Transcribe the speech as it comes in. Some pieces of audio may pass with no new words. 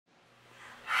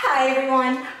Hi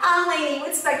everyone, I'm Laynee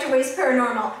with Spectrewaves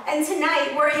Paranormal, and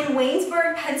tonight we're in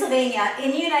Waynesburg, Pennsylvania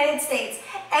in the United States.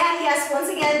 And yes, once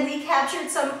again, we captured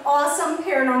some awesome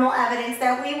paranormal evidence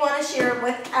that we want to share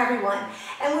with everyone.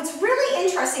 And what's really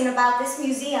interesting about this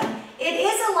museum, it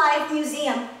is a live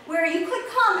museum where you could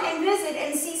come and visit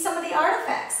and see some of the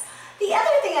artifacts. The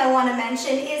other thing I want to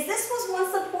mention is this was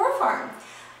once the poor farm.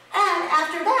 And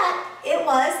after that, it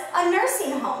was a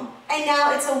nursing home. And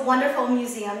now it's a wonderful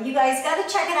museum. You guys got to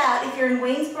check it out if you're in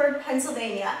Waynesburg,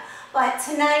 Pennsylvania. But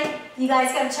tonight, you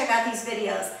guys got to check out these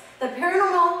videos. The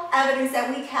paranormal evidence that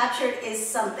we captured is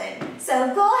something.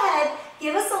 So go ahead,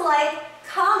 give us a like,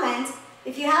 comment.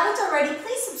 If you haven't already,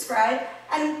 please subscribe.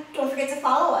 And don't forget to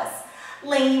follow us.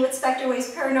 Laynee with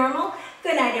Spectrewaves Paranormal.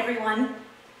 Good night, everyone.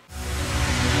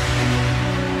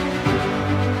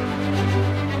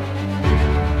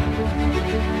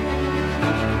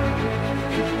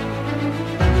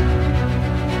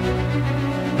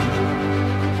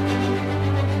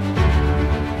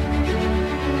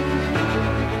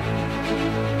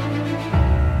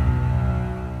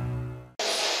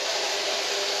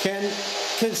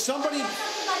 Can somebody... I'm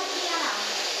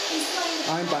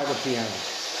by the piano.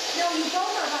 No, you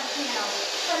both are by the piano.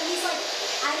 But he's like,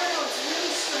 I don't know, it's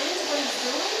really strange what he's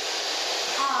doing.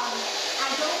 I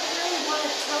don't really want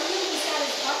to tell you he's got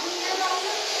his button here by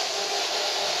you.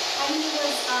 And he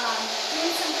was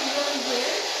doing something really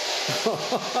weird.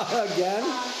 Again?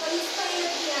 But he's playing the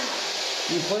piano.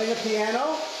 You playing a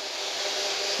piano?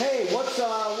 Hey, what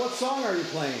song are you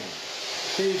playing?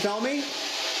 Can you tell me?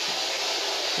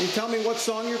 Can you tell me what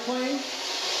song you're playing? Do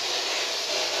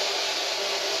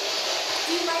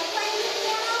you like playing the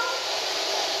piano?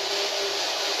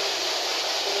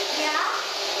 Yeah?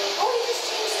 Oh, he just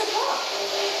changed the book.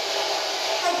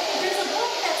 Like, there's a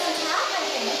book that's on top, I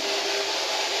think.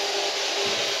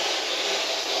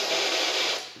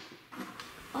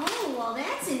 Oh, well,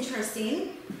 that's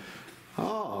interesting.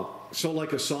 Oh, so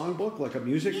like a song book, like a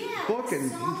music book, and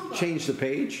you change the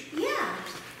page? Yeah.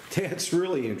 That's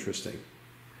really interesting.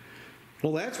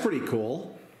 Well, that's pretty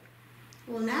cool.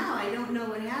 Well, now I don't know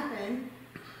what happened.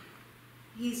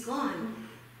 He's gone.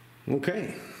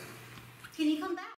 Okay. Can you come back?